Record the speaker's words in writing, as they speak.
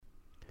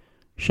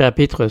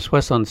Chapitre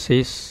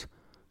 66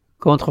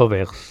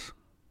 Controverses.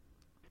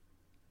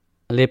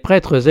 Les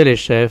prêtres et les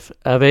chefs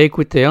avaient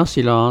écouté en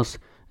silence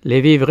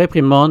les vives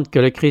réprimandes que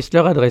le Christ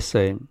leur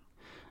adressait.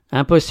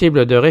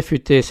 Impossible de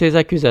réfuter ces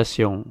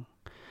accusations.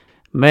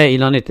 Mais il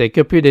n'en était que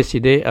plus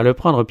décidé à le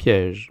prendre au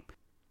piège.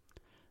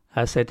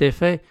 À cet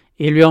effet,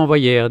 ils lui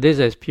envoyèrent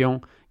des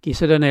espions qui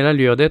se donnaient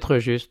l'allure d'être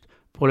justes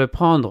pour le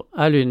prendre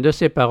à l'une de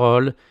ses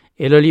paroles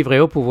et le livrer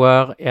au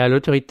pouvoir et à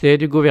l'autorité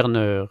du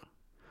gouverneur.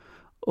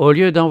 Au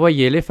lieu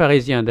d'envoyer les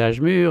pharisiens d'âge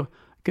mûr,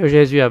 que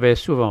Jésus avait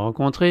souvent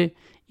rencontrés,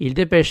 ils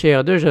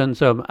dépêchèrent de jeunes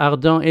hommes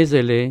ardents et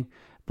zélés,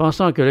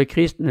 pensant que le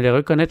Christ ne les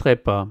reconnaîtrait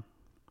pas.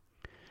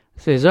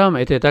 Ces hommes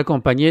étaient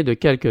accompagnés de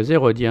quelques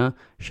Hérodiens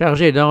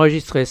chargés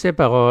d'enregistrer ses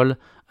paroles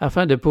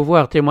afin de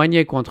pouvoir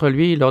témoigner contre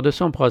lui lors de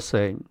son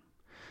procès.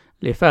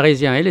 Les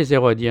pharisiens et les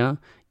Hérodiens,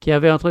 qui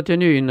avaient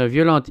entretenu une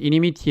violente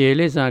inimitié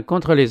les uns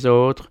contre les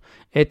autres,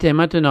 étaient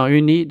maintenant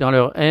unis dans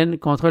leur haine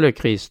contre le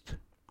Christ.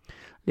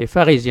 Les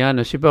pharisiens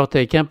ne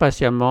supportaient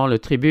qu'impatiemment le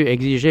tribut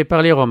exigé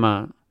par les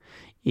Romains.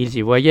 Ils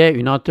y voyaient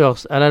une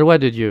entorse à la loi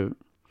de Dieu.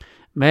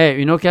 Mais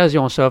une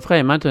occasion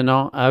s'offrait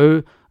maintenant à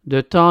eux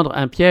de tendre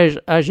un piège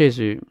à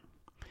Jésus.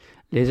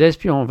 Les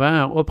espions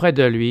vinrent auprès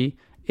de lui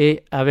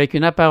et, avec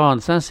une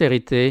apparente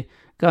sincérité,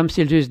 comme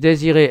s'ils eussent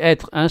désiré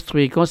être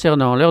instruits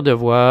concernant leurs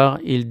devoirs,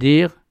 ils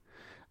dirent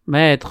 «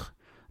 Maître,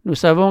 nous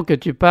savons que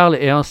tu parles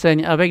et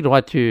enseignes avec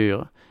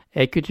droiture,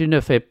 et que tu ne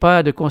fais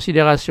pas de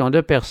considération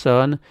de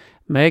personne,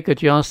 mais que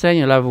tu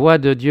enseignes la voie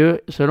de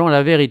Dieu selon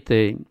la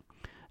vérité.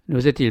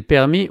 Nous est-il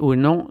permis ou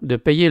non de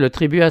payer le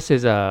tribut à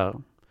César?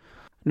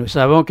 Nous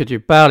savons que tu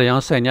parles et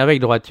enseignes avec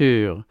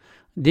droiture. »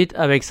 Dites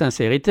avec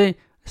sincérité,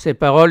 ces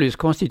paroles eussent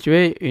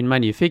constitué une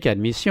magnifique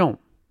admission.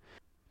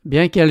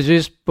 Bien qu'elles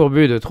eussent pour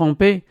but de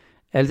tromper,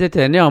 elles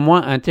étaient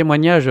néanmoins un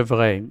témoignage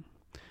vrai.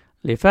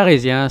 Les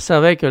pharisiens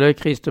savaient que le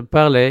Christ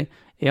parlait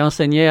et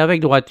enseignait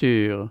avec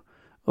droiture.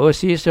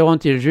 Aussi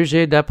seront-ils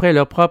jugés d'après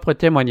leur propre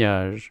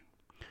témoignage.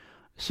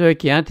 Ceux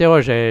qui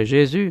interrogeaient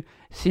Jésus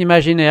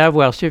s'imaginaient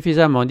avoir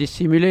suffisamment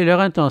dissimulé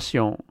leur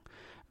intention.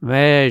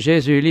 Mais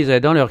Jésus lisait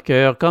dans leur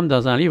cœur comme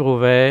dans un livre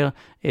ouvert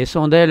et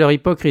sondait leur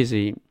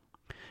hypocrisie.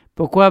 «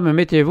 Pourquoi me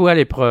mettez-vous à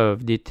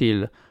l'épreuve »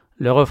 dit-il,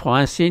 leur offrant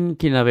un signe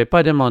qu'ils n'avaient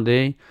pas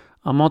demandé,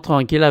 en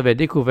montrant qu'il avait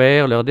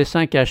découvert leur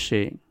dessein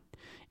caché.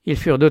 Ils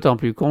furent d'autant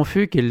plus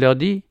confus qu'il leur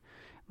dit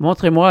 «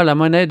 Montrez-moi la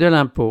monnaie de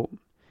l'impôt ».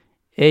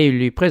 Et ils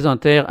lui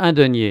présentèrent un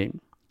denier.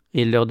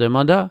 Il leur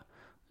demanda «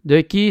 De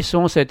qui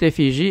sont cette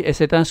effigie et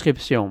cette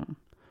inscription ?»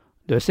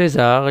 « De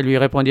César, lui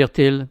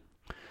répondirent-ils.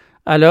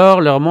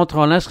 Alors, leur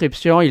montrant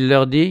l'inscription, il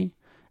leur dit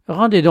 «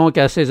 Rendez donc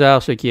à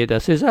César ce qui est à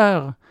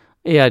César,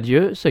 et à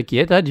Dieu ce qui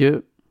est à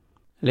Dieu. »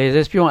 Les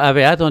espions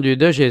avaient attendu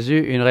de Jésus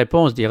une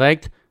réponse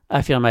directe,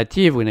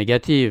 affirmative ou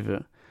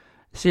négative.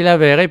 S'il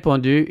avait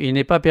répondu « Il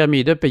n'est pas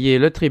permis de payer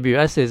le tribut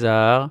à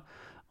César »,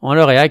 on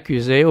l'aurait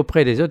accusé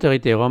auprès des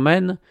autorités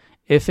romaines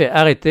et fait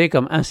arrêter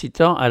comme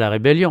incitant à la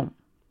rébellion.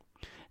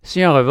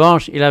 Si en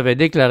revanche il avait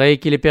déclaré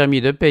qu'il est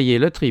permis de payer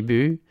le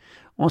tribut,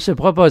 on se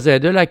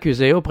proposait de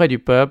l'accuser auprès du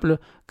peuple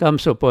comme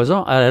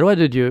s'opposant à la loi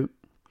de Dieu.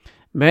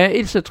 Mais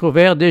ils se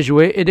trouvèrent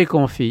déjoués et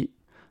déconfits.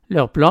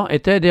 Leur plan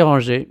était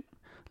dérangé.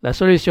 La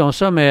solution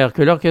sommaire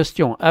que leurs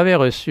questions avaient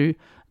reçue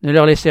ne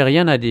leur laissait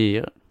rien à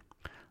dire.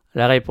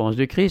 La réponse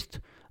du Christ,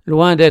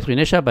 loin d'être une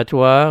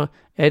échappatoire,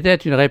 était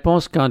une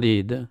réponse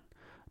candide.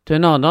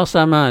 Tenant dans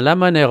sa main la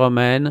monnaie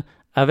romaine,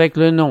 avec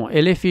le nom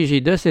et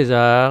l'effigie de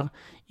César,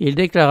 il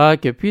déclara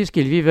que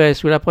puisqu'ils vivaient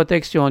sous la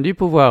protection du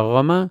pouvoir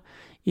romain,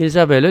 ils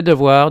avaient le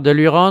devoir de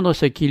lui rendre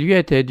ce qui lui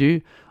était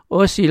dû,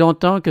 aussi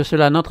longtemps que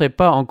cela n'entrait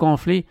pas en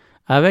conflit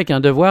avec un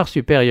devoir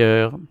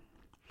supérieur.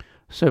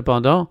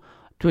 Cependant,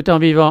 tout en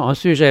vivant en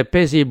sujet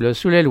paisible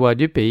sous les lois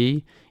du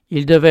pays,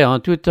 il devait en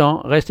tout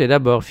temps rester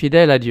d'abord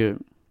fidèle à Dieu.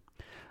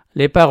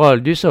 Les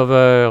paroles du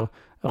Sauveur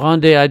 «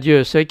 Rendez à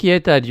Dieu ce qui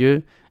est à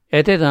Dieu »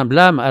 étaient un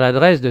blâme à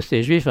l'adresse de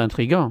ces Juifs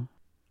intrigants.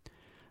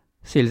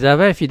 S'ils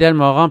avaient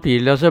fidèlement rempli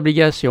leurs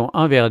obligations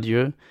envers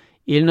Dieu,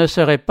 ils ne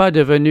seraient pas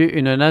devenus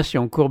une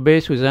nation courbée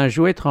sous un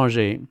joug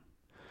étranger.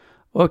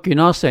 Aucune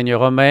enseigne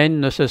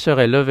romaine ne se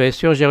serait levée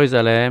sur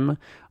Jérusalem,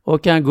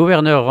 aucun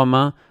gouverneur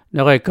romain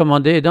n'aurait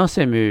commandé dans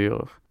ses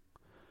murs.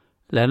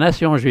 La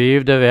nation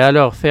juive devait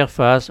alors faire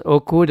face au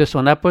coup de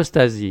son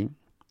apostasie.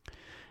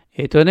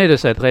 Étonnés de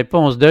cette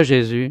réponse de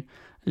Jésus,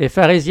 les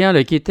pharisiens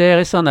le quittèrent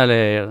et s'en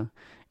allèrent.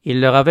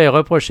 Il leur avait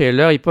reproché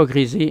leur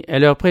hypocrisie et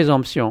leur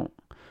présomption.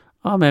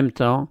 En même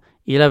temps,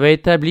 il avait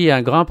établi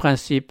un grand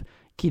principe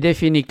qui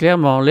définit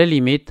clairement les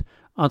limites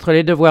entre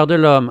les devoirs de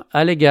l'homme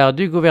à l'égard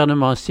du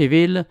gouvernement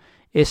civil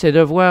et ses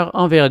devoirs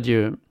envers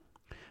Dieu.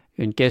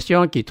 Une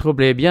question qui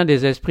troublait bien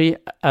des esprits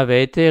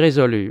avait été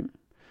résolue.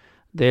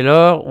 Dès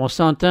lors, on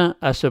s'en tint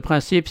à ce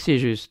principe si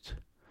juste.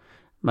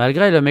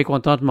 Malgré le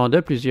mécontentement de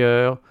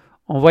plusieurs,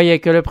 on voyait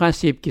que le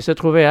principe qui se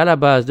trouvait à la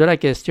base de la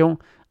question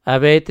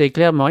avait été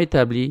clairement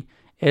établi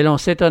et l'on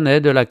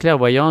s'étonnait de la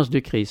clairvoyance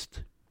du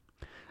Christ.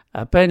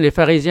 À peine les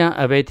pharisiens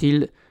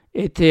avaient-ils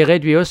été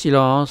réduits au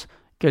silence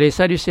que les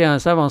Sadducéens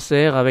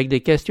s'avancèrent avec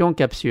des questions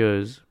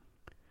captieuses.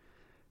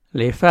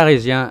 Les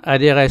pharisiens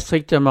adhéraient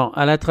strictement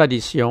à la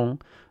tradition,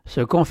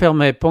 se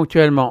conformaient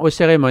ponctuellement aux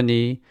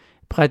cérémonies,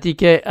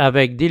 pratiquaient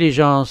avec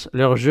diligence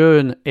leurs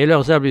jeûnes et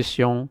leurs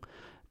ablutions,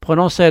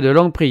 prononçaient de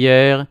longues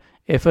prières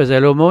et faisaient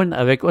l'aumône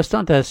avec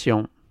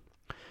ostentation.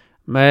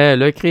 Mais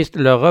le Christ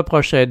leur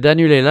reprochait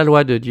d'annuler la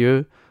loi de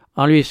Dieu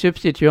en lui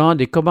substituant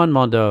des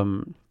commandements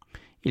d'hommes.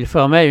 Ils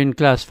formaient une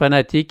classe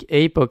fanatique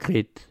et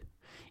hypocrite.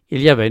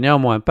 Il y avait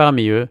néanmoins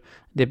parmi eux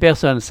des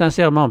personnes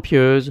sincèrement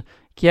pieuses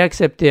qui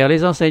acceptèrent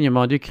les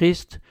enseignements du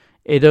Christ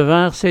et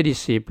devinrent ses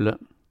disciples.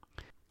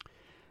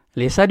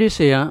 Les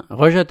Sadducéens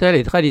rejetaient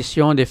les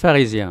traditions des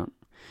pharisiens.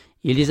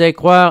 Ils disaient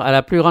croire à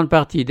la plus grande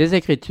partie des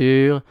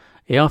Écritures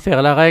et en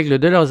faire la règle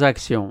de leurs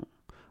actions.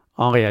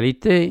 En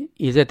réalité,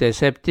 ils étaient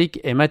sceptiques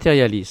et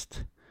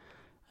matérialistes.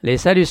 Les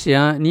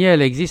Sadducéens niaient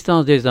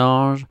l'existence des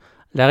anges,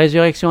 la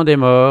résurrection des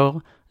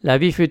morts, la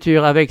vie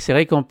future avec ses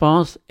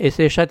récompenses et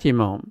ses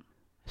châtiments.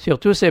 Sur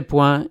tous ces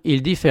points,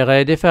 ils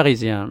différaient des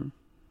pharisiens.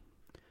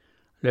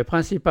 Le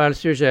principal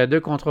sujet de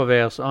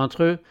controverse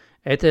entre eux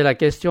était la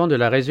question de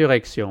la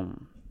résurrection.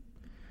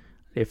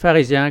 Les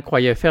pharisiens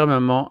croyaient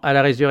fermement à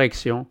la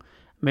résurrection,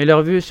 mais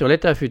leur vue sur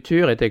l'état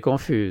futur était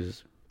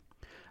confuse.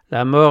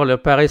 La mort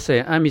leur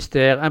paraissait un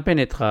mystère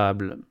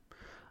impénétrable.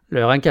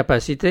 Leur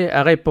incapacité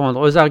à répondre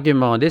aux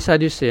arguments des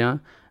Sadducéens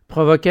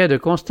provoquait de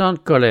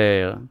constantes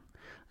colères.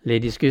 Les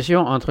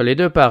discussions entre les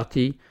deux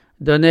parties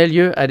donnaient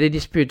lieu à des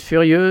disputes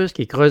furieuses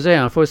qui creusaient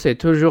un fossé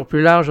toujours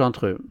plus large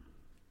entre eux.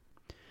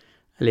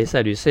 Les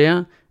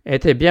Sadducéens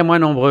étaient bien moins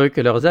nombreux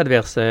que leurs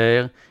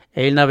adversaires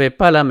et ils n'avaient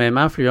pas la même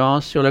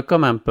influence sur le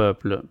commun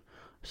peuple.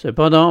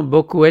 Cependant,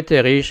 beaucoup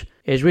étaient riches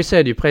et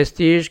jouissaient du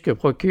prestige que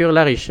procure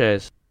la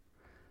richesse.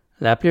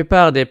 La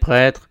plupart des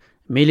prêtres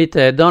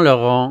militaient dans leur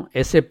rang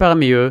et c'est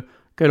parmi eux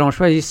que l'on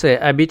choisissait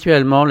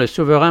habituellement le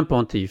souverain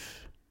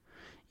pontife.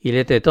 Il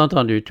était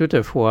entendu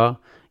toutefois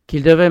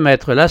qu'ils devaient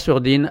mettre la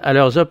sourdine à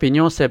leurs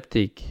opinions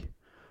sceptiques.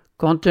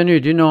 Compte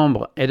tenu du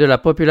nombre et de la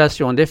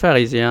population des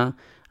pharisiens,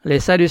 les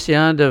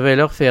Sadducéens devaient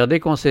leur faire des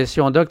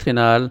concessions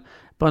doctrinales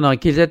pendant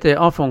qu'ils étaient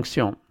en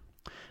fonction.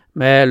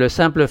 Mais le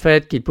simple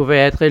fait qu'ils pouvaient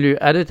être élus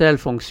à de telles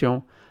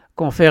fonctions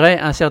conférait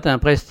un certain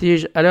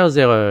prestige à leurs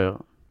erreurs.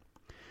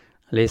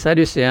 Les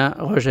Sadducéens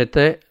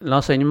rejetaient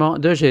l'enseignement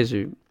de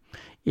Jésus.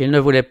 Ils ne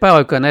voulaient pas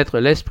reconnaître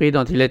l'esprit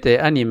dont il était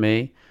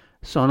animé.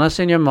 Son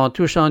enseignement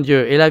touchant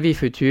Dieu et la vie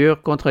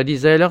future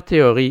contredisait leur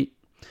théorie.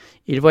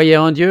 Ils voyaient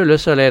en Dieu le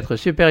seul être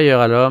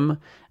supérieur à l'homme,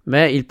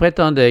 mais ils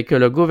prétendaient que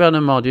le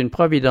gouvernement d'une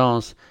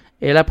providence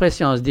et la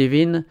prescience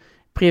divine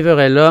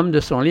priveraient l'homme de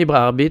son libre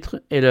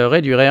arbitre et le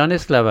réduiraient en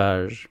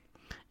esclavage.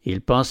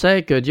 Ils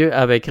pensaient que Dieu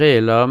avait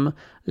créé l'homme,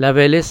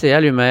 l'avait laissé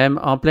à lui-même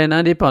en pleine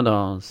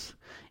indépendance.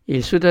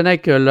 Ils soutenaient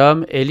que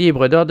l'homme est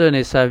libre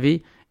d'ordonner sa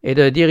vie et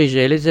de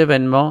diriger les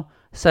événements,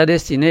 sa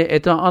destinée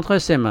étant entre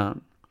ses mains.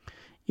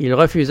 Ils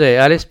refusaient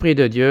à l'Esprit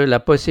de Dieu la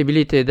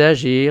possibilité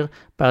d'agir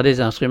par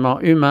des instruments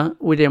humains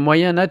ou des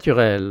moyens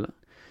naturels.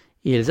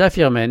 Ils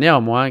affirmaient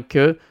néanmoins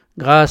que,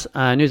 grâce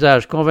à un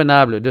usage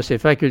convenable de ses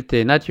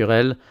facultés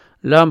naturelles,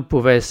 l'homme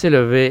pouvait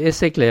s'élever et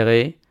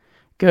s'éclairer,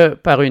 que,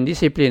 par une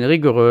discipline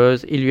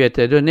rigoureuse, il lui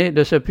était donné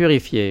de se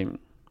purifier.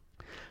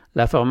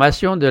 La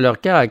formation de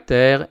leur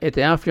caractère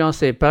était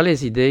influencée par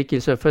les idées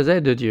qu'ils se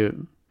faisaient de Dieu.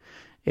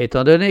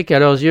 Étant donné qu'à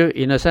leurs yeux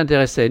ils ne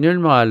s'intéressaient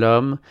nullement à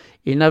l'homme,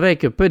 ils n'avaient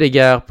que peu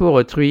d'égard pour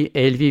autrui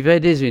et ils vivaient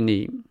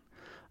désunis.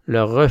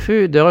 Leur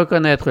refus de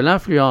reconnaître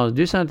l'influence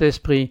du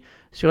Saint-Esprit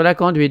sur la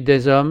conduite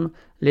des hommes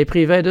les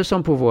privait de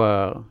son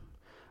pouvoir.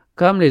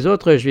 Comme les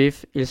autres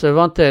Juifs, ils se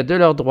vantaient de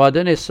leur droit de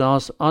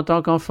naissance en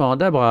tant qu'enfants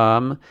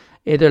d'Abraham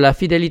et de la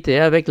fidélité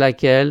avec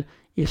laquelle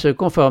ils se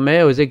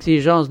conformaient aux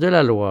exigences de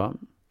la loi.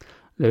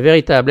 Le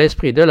véritable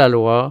esprit de la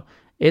loi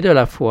et de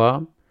la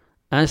foi,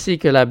 ainsi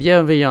que la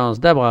bienveillance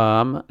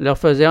d'Abraham, leur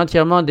faisait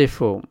entièrement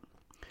défaut.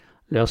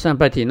 Leur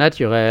sympathie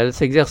naturelle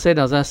s'exerçait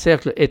dans un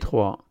cercle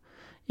étroit.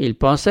 Ils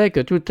pensaient que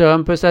tout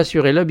homme peut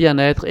s'assurer le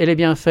bien-être et les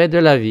bienfaits de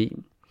la vie.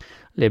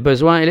 Les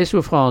besoins et les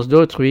souffrances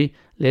d'autrui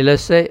les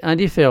laissaient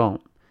indifférents.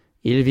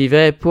 Ils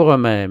vivaient pour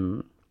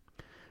eux-mêmes.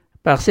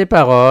 Par ses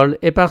paroles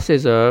et par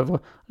ses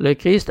œuvres, le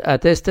Christ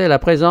attestait la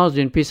présence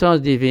d'une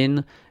puissance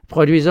divine,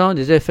 produisant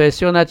des effets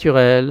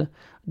surnaturels,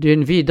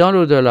 d'une vie dans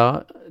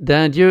l'au-delà,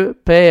 d'un Dieu,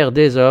 Père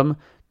des hommes,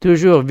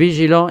 toujours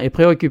vigilant et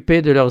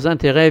préoccupé de leurs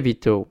intérêts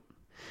vitaux.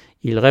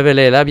 Il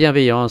révélait la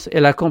bienveillance et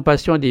la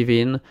compassion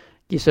divine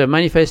qui se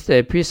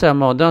manifestaient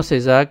puissamment dans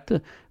ses actes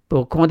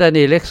pour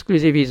condamner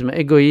l'exclusivisme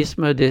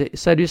égoïsme des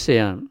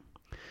Sadducéens.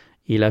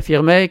 Il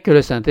affirmait que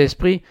le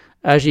Saint-Esprit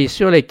agit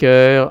sur les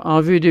cœurs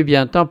en vue du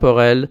bien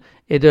temporel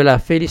et de la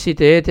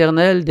félicité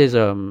éternelle des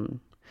hommes.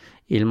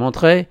 Il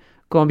montrait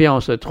combien on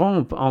se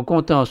trompe en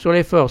comptant sur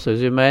les forces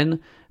humaines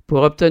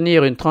pour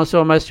obtenir une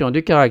transformation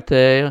du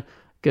caractère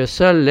que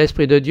seul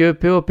l'Esprit de Dieu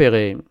peut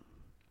opérer.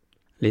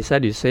 Les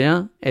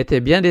Sadducéens étaient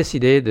bien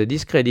décidés de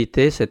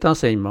discréditer cet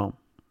enseignement.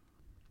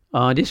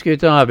 En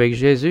discutant avec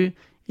Jésus,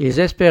 ils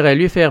espéraient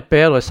lui faire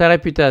perdre sa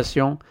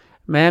réputation,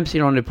 même si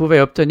l'on ne pouvait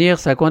obtenir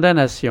sa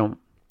condamnation.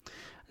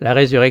 La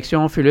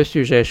résurrection fut le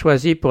sujet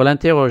choisi pour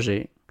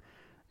l'interroger.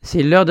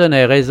 S'il leur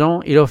donnait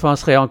raison, il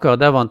offenserait encore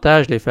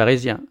davantage les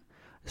pharisiens.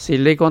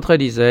 S'il les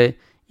contredisait,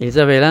 ils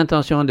avaient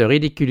l'intention de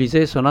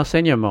ridiculiser son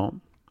enseignement.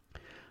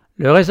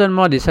 Le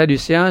raisonnement des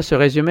Sadducéens se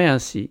résumait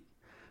ainsi.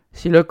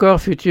 Si le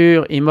corps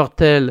futur,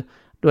 immortel,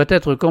 doit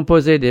être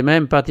composé des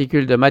mêmes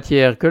particules de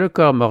matière que le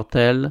corps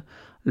mortel,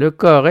 le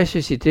corps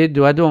ressuscité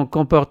doit donc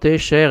comporter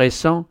chair et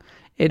sang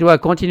et doit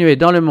continuer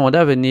dans le monde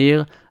à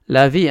venir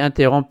la vie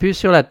interrompue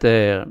sur la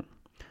terre.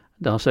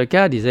 Dans ce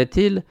cas,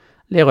 disait-il,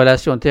 les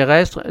relations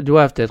terrestres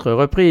doivent être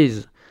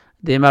reprises,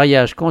 des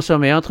mariages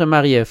consommés entre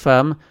mari et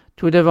femme,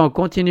 tout devant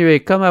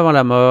continuer comme avant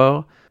la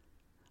mort,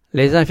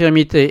 les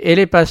infirmités et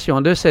les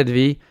passions de cette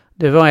vie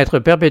devant être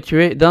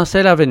perpétuées dans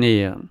celle à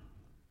venir.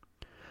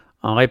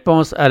 En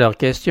réponse à leurs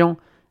questions,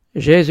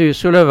 Jésus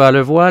souleva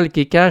le voile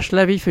qui cache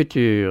la vie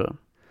future.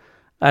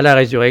 À la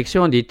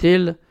résurrection,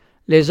 dit-il,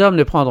 les hommes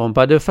ne prendront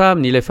pas de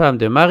femmes ni les femmes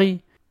de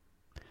mari,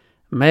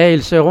 mais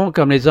ils seront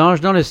comme les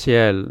anges dans le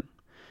ciel.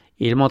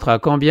 Il montra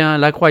combien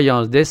la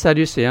croyance des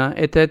Sadducéens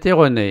était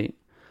erronée.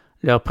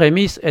 Leur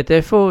prémisse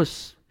était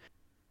fausse.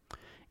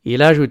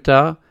 Il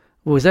ajouta,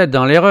 « Vous êtes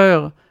dans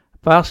l'erreur,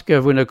 parce que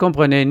vous ne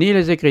comprenez ni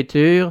les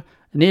Écritures,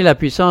 ni la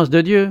puissance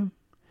de Dieu. »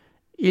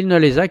 Il ne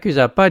les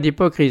accusa pas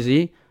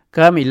d'hypocrisie,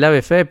 comme il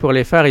l'avait fait pour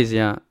les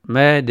pharisiens,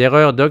 mais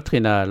d'erreur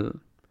doctrinale.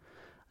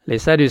 Les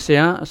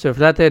Sadducéens se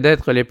flattaient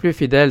d'être les plus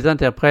fidèles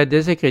interprètes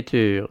des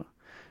Écritures.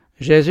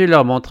 Jésus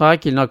leur montra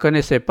qu'ils n'en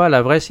connaissaient pas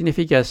la vraie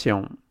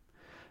signification.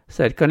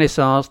 Cette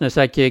connaissance ne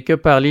s'acquiert que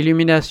par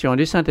l'illumination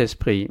du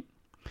Saint-Esprit.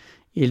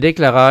 Il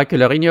déclara que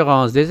leur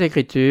ignorance des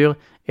Écritures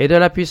et de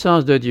la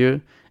puissance de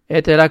Dieu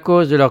était la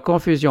cause de leur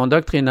confusion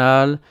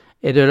doctrinale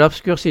et de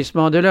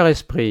l'obscurcissement de leur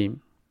esprit.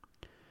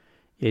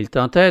 Il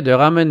tentait de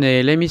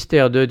ramener les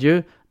mystères de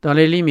Dieu dans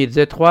les limites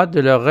étroites de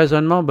leur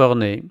raisonnement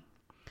borné.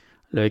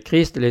 Le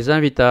Christ les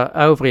invita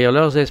à ouvrir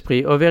leurs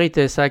esprits aux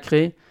vérités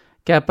sacrées,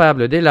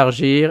 capables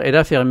d'élargir et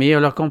d'affermir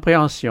leur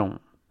compréhension.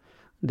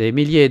 Des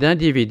milliers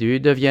d'individus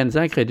deviennent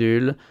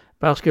incrédules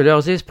parce que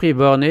leurs esprits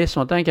bornés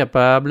sont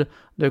incapables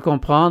de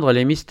comprendre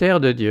les mystères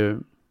de Dieu.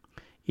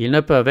 Ils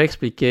ne peuvent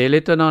expliquer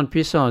l'étonnante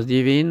puissance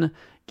divine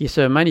qui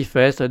se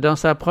manifeste dans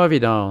sa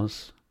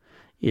providence.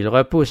 Ils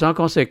repoussent en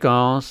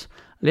conséquence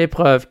les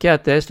preuves qui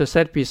attestent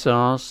cette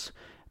puissance,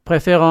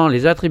 préférant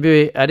les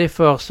attribuer à des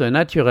forces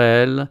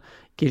naturelles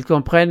qu'ils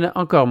comprennent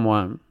encore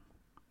moins.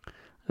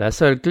 La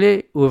seule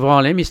clé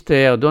ouvrant les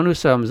mystères dont nous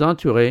sommes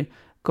entourés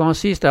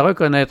consiste à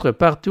reconnaître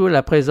partout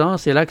la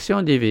présence et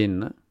l'action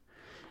divine.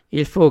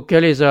 Il faut que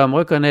les hommes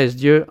reconnaissent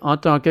Dieu en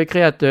tant que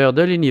créateur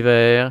de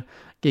l'univers,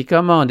 qui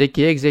commande et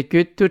qui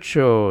exécute toutes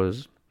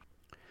choses.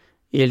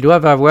 Ils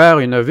doivent avoir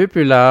une vue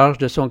plus large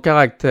de son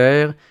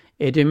caractère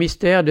et du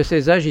mystère de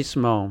ses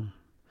agissements.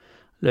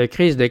 Le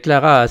Christ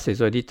déclara à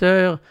ses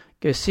auditeurs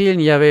que s'il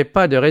n'y avait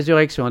pas de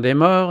résurrection des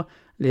morts,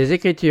 les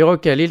Écritures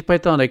auxquelles ils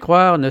prétendaient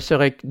croire ne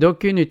seraient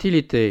d'aucune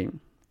utilité.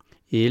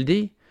 Il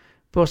dit,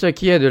 « Pour ce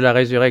qui est de la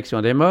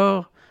résurrection des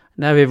morts,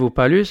 n'avez-vous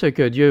pas lu ce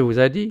que Dieu vous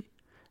a dit?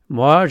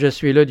 Moi, je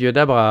suis le Dieu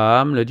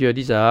d'Abraham, le Dieu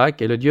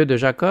d'Isaac et le Dieu de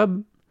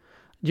Jacob.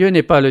 Dieu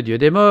n'est pas le Dieu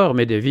des morts,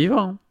 mais des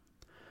vivants.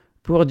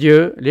 Pour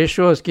Dieu, les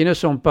choses qui ne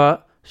sont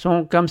pas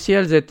sont comme si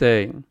elles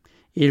étaient.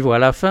 Il voit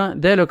la fin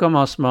dès le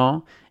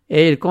commencement,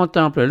 et il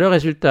contemple le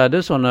résultat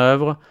de son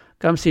œuvre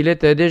comme s'il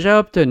était déjà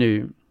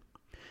obtenu.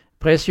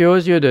 Précieux aux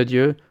yeux de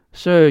Dieu,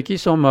 ceux qui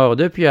sont morts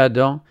depuis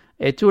Adam,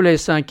 et tous les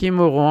saints qui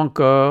mourront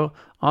encore,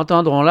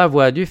 entendront la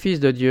voix du Fils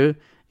de Dieu,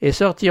 et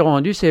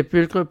sortiront du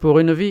sépulcre pour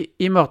une vie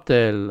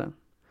immortelle.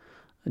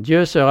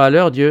 Dieu sera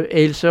leur Dieu,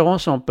 et ils seront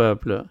son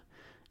peuple.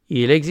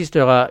 Il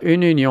existera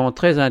une union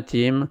très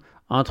intime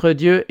entre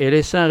Dieu et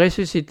les saints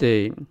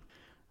ressuscités.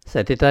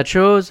 Cet état de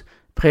choses,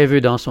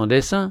 prévu dans son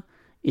dessein,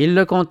 il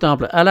le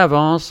contemple à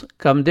l'avance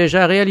comme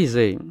déjà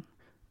réalisé.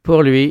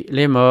 Pour lui,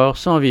 les morts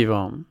sont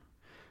vivants.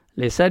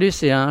 Les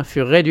Sadducéens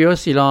furent réduits au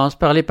silence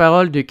par les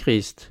paroles du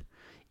Christ.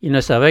 Ils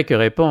ne savaient que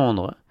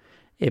répondre,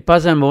 et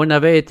pas un mot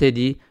n'avait été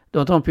dit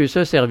dont on pût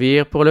se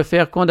servir pour le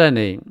faire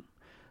condamner.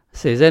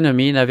 Ses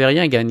ennemis n'avaient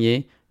rien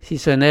gagné, si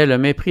ce n'est le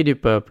mépris du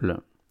peuple.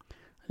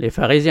 Les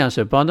pharisiens,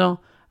 cependant,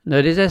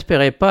 ne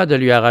désespéraient pas de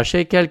lui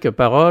arracher quelques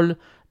paroles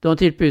dont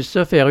ils pussent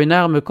se faire une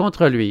arme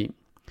contre lui.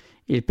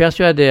 Ils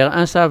persuadèrent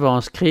un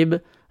savant scribe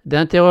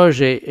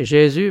d'interroger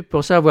Jésus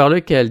pour savoir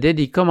lequel des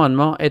 10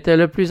 commandements était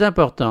le plus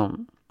important.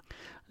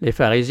 Les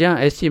pharisiens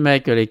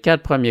estimaient que les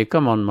 4 premiers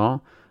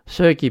commandements,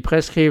 ceux qui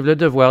prescrivent le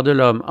devoir de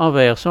l'homme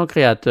envers son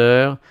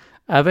Créateur,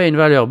 avaient une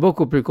valeur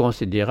beaucoup plus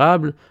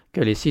considérable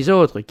que les 6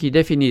 autres qui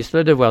définissent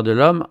le devoir de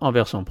l'homme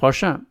envers son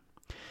prochain.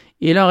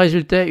 Il en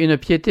résultait une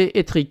piété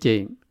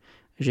étriquée.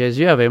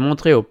 Jésus avait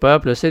montré au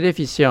peuple ses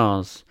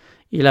déficiences.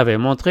 Il avait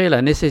montré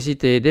la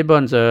nécessité des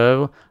bonnes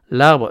œuvres,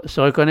 l'arbre se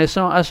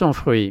reconnaissant à son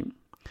fruit.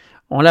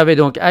 On l'avait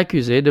donc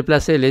accusé de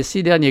placer les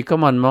 6 derniers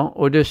commandements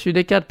au-dessus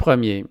des 4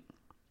 premiers.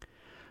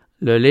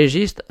 Le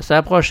légiste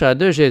s'approcha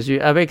de Jésus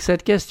avec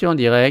cette question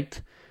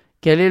directe,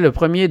 « Quel est le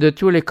premier de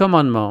tous les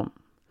commandements ?»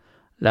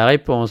 La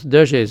réponse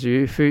de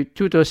Jésus fut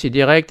tout aussi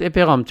directe et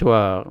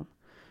péremptoire.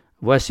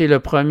 « Voici le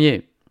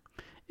premier.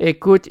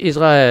 Écoute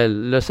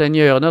Israël, le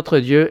Seigneur notre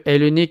Dieu est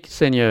l'unique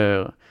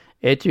Seigneur.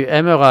 et tu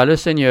aimeras le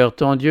Seigneur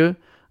ton Dieu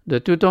de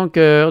tout ton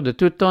cœur, de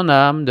toute ton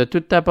âme, de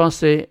toute ta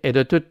pensée et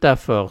de toute ta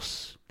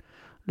force.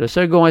 Le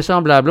second est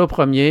semblable au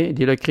premier,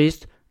 dit le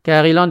Christ,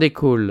 car il en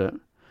découle.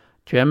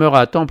 Tu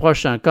aimeras ton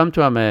prochain comme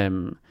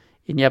toi-même.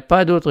 Il n'y a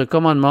pas d'autre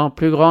commandement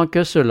plus grand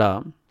que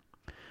cela.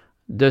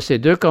 De ces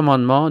 2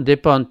 commandements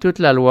dépendent toute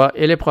la loi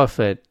et les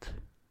prophètes.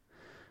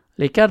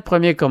 Les 4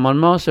 premiers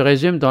commandements se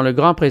résument dans le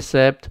grand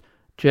précepte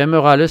 « Tu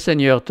aimeras le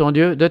Seigneur ton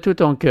Dieu de tout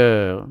ton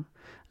cœur ».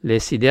 Les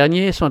 6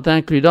 derniers sont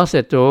inclus dans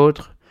cet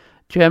autre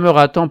 « Tu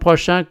aimeras ton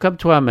prochain comme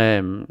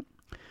toi-même ».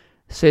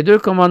 Ces 2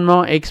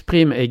 commandements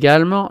expriment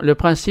également le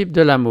principe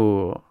de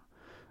l'amour.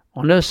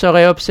 On ne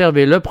saurait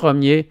observer le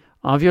premier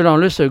en violant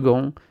le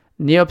second,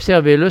 ni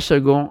observer le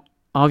second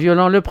en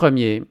violant le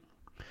premier.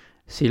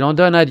 Si l'on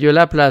donne à Dieu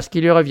la place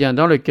qui lui revient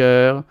dans le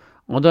cœur,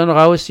 on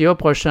donnera aussi au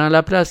prochain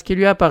la place qui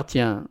lui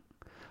appartient.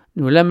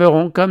 Nous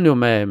l'aimerons comme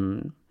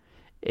nous-mêmes.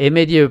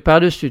 Aimer Dieu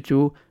par-dessus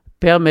tout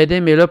permet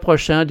d'aimer le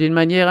prochain d'une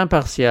manière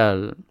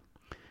impartiale.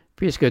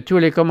 Puisque tous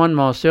les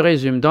commandements se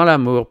résument dans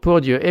l'amour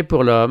pour Dieu et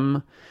pour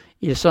l'homme,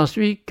 il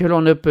s'ensuit que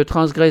l'on ne peut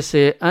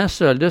transgresser un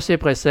seul de ces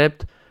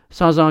préceptes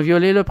sans en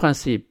violer le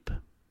principe.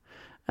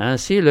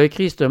 Ainsi, le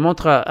Christ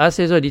montra à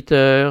ses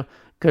auditeurs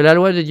que la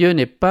loi de Dieu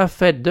n'est pas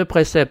faite de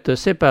préceptes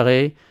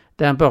séparés,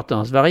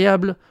 d'importance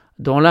variable,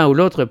 dont l'un ou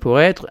l'autre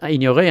pourrait être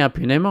ignoré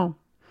impunément.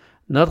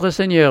 Notre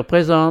Seigneur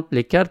présente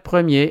les 4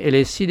 premiers et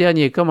les 6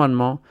 derniers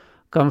commandements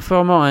comme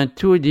formant un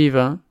tout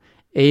divin,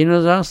 et il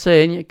nous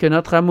enseigne que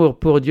notre amour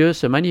pour Dieu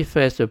se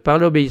manifeste par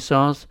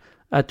l'obéissance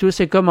à tous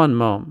ses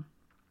commandements.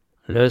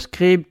 Le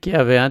scribe qui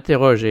avait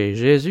interrogé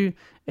Jésus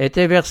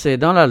était versé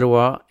dans la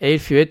loi, et il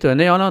fut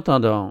étonné en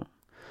l'entendant.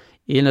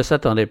 Il ne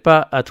s'attendait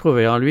pas à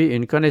trouver en lui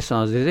une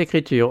connaissance des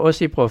Écritures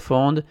aussi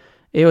profonde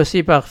et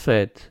aussi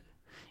parfaite.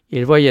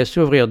 Il voyait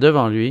s'ouvrir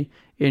devant lui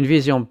une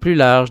vision plus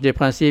large des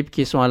principes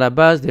qui sont à la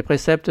base des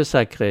préceptes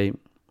sacrés.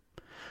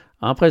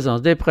 En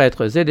présence des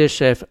prêtres et des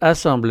chefs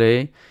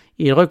assemblés,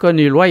 il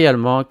reconnut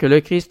loyalement que le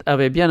Christ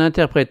avait bien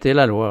interprété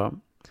la loi.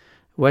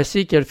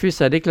 Voici quelle fut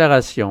sa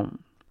déclaration.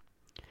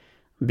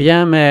 «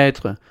 Bien,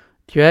 Maître,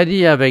 tu as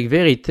dit avec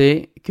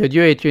vérité que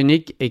Dieu est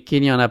unique et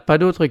qu'il n'y en a pas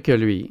d'autre que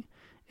lui,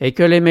 et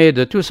que l'aimer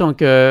de tout son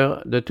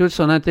cœur, de toute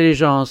son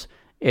intelligence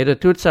et de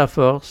toute sa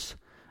force,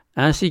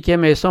 ainsi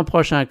qu'aimer son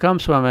prochain comme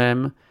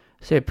soi-même,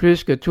 c'est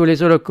plus que tous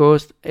les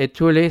holocaustes et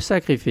tous les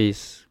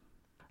sacrifices. »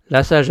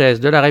 La sagesse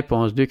de la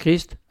réponse du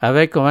Christ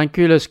avait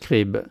convaincu le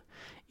scribe.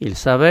 Il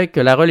savait que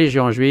la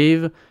religion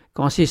juive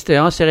consistait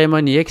en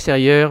cérémonies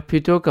extérieures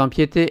plutôt qu'en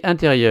piété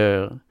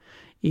intérieure.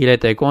 Il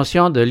était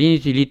conscient de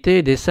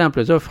l'inutilité des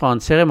simples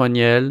offrandes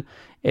cérémonielles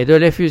et de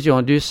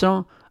l'effusion du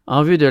sang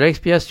en vue de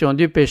l'expiation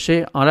du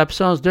péché en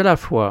l'absence de la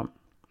foi.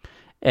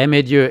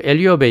 Aimer Dieu et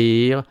lui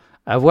obéir,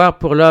 avoir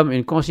pour l'homme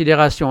une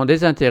considération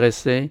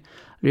désintéressée,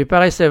 lui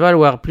paraissait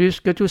valoir plus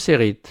que tous ses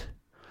rites.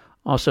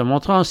 En se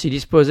montrant si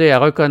disposé à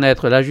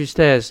reconnaître la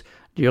justesse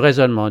du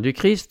raisonnement du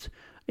Christ,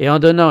 et en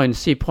donnant une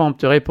si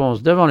prompte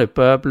réponse devant le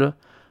peuple,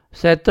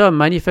 cet homme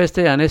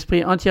manifestait un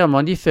esprit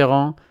entièrement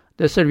différent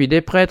de celui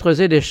des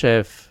prêtres et des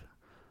chefs.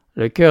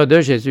 Le cœur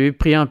de Jésus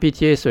prit en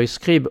pitié ce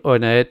scribe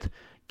honnête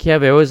qui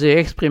avait osé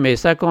exprimer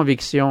sa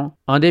conviction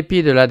en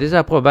dépit de la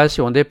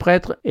désapprobation des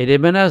prêtres et des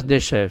menaces des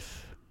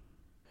chefs.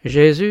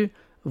 Jésus,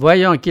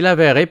 voyant qu'il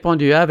avait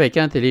répondu avec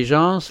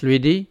intelligence, lui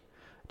dit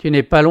 « Tu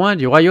n'es pas loin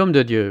du royaume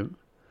de Dieu. »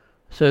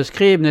 Ce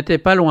scribe n'était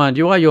pas loin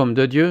du royaume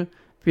de Dieu,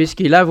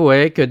 puisqu'il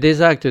avouait que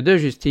des actes de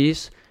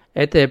justice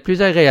étaient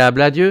plus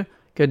agréables à Dieu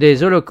que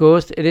des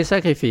holocaustes et des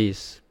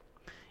sacrifices.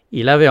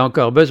 Il avait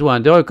encore besoin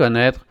de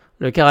reconnaître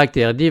le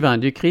caractère divin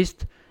du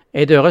Christ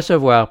et de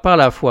recevoir par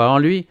la foi en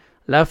lui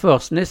la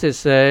force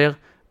nécessaire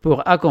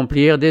pour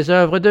accomplir des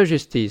œuvres de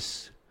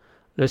justice.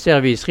 Le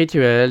service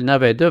rituel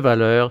n'avait de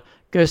valeur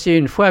que si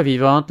une foi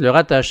vivante le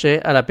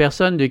rattachait à la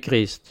personne du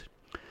Christ.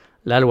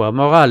 La loi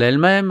morale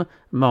elle-même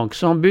manque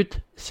son but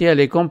si elle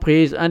est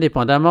comprise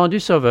indépendamment du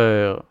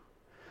Sauveur.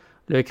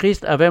 Le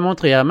Christ avait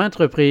montré à maintes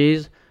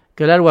reprises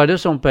que la loi de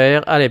son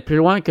Père allait plus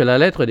loin que la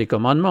lettre des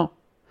commandements.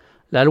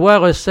 La loi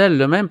recèle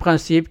le même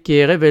principe qui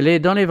est révélé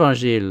dans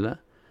l'Évangile.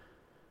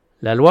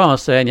 La loi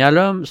enseigne à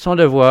l'homme son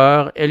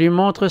devoir et lui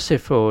montre ses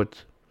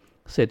fautes.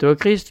 C'est au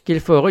Christ qu'il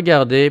faut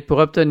regarder pour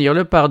obtenir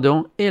le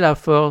pardon et la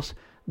force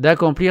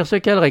d'accomplir ce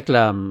qu'elle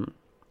réclame.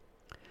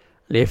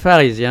 Les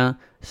pharisiens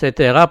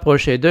s'étaient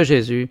rapprochés de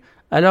Jésus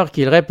alors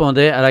qu'il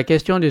répondait à la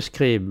question du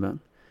scribe.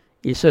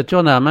 Il se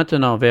tourna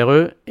maintenant vers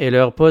eux et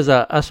leur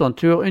posa à son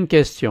tour une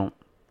question.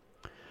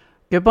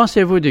 « Que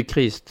pensez-vous du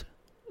Christ?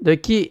 De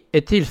qui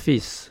est-il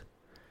fils ?»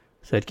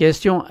 Cette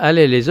question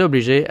allait les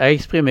obliger à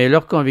exprimer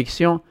leur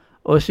conviction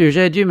au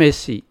sujet du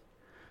Messie.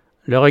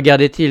 Le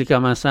regardait-il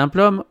comme un simple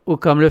homme ou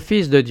comme le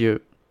Fils de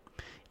Dieu?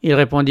 Ils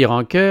répondirent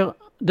en chœur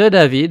 « de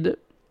David ».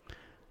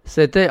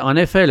 C'était en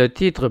effet le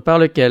titre par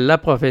lequel la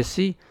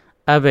prophétie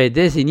avait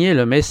désigné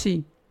le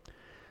Messie.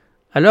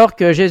 Alors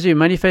que Jésus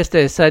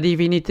manifestait sa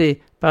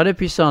divinité par de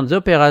puissantes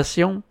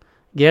opérations,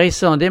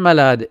 guérissant des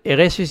malades et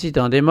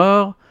ressuscitant des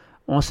morts,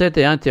 on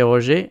s'était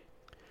interrogé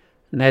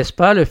 « N'est-ce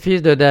pas le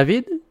fils de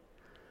David ?»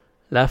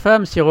 La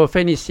femme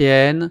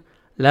syrophénicienne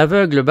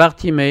l'aveugle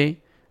Bartimée,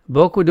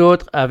 beaucoup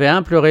d'autres avaient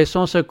imploré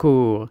son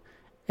secours.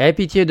 « Aie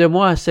pitié de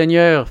moi,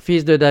 Seigneur,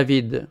 fils de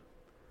David !»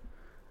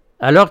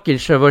 Alors qu'il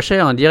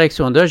chevauchait en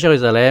direction de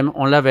Jérusalem,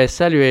 on l'avait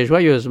salué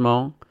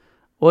joyeusement.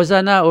 «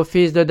 Hosanna au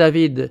fils de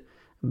David !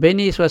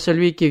 Béni soit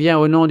celui qui vient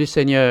au nom du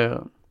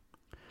Seigneur !»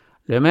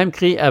 Le même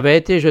cri avait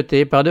été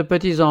jeté par de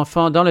petits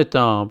enfants dans le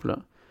temple.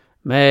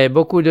 Mais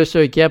beaucoup de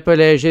ceux qui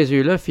appelaient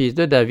Jésus le fils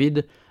de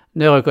David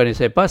ne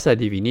reconnaissaient pas sa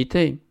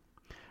divinité.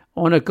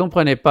 On ne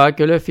comprenait pas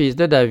que le fils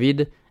de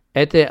David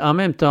était en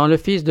même temps le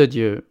fils de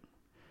Dieu.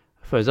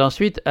 Faisant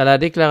suite à la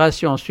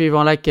déclaration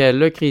suivant laquelle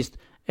le Christ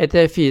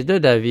était fils de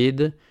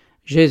David,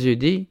 Jésus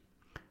dit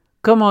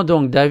 « Comment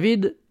donc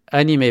David,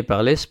 animé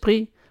par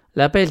l'Esprit,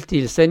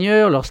 l'appelle-t-il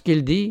Seigneur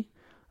lorsqu'il dit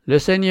 « Le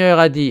Seigneur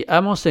a dit à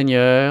mon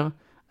Seigneur,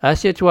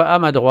 assieds-toi à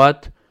ma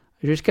droite,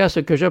 jusqu'à ce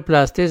que je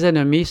place tes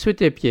ennemis sous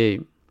tes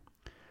pieds. »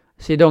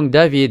 Si donc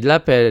David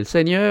l'appelle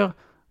Seigneur,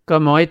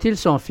 comment est-il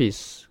son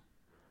fils?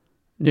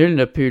 Nul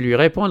ne put lui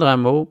répondre un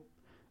mot,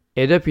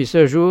 et depuis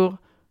ce jour,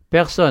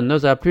 personne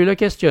n'osa plus le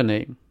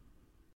questionner.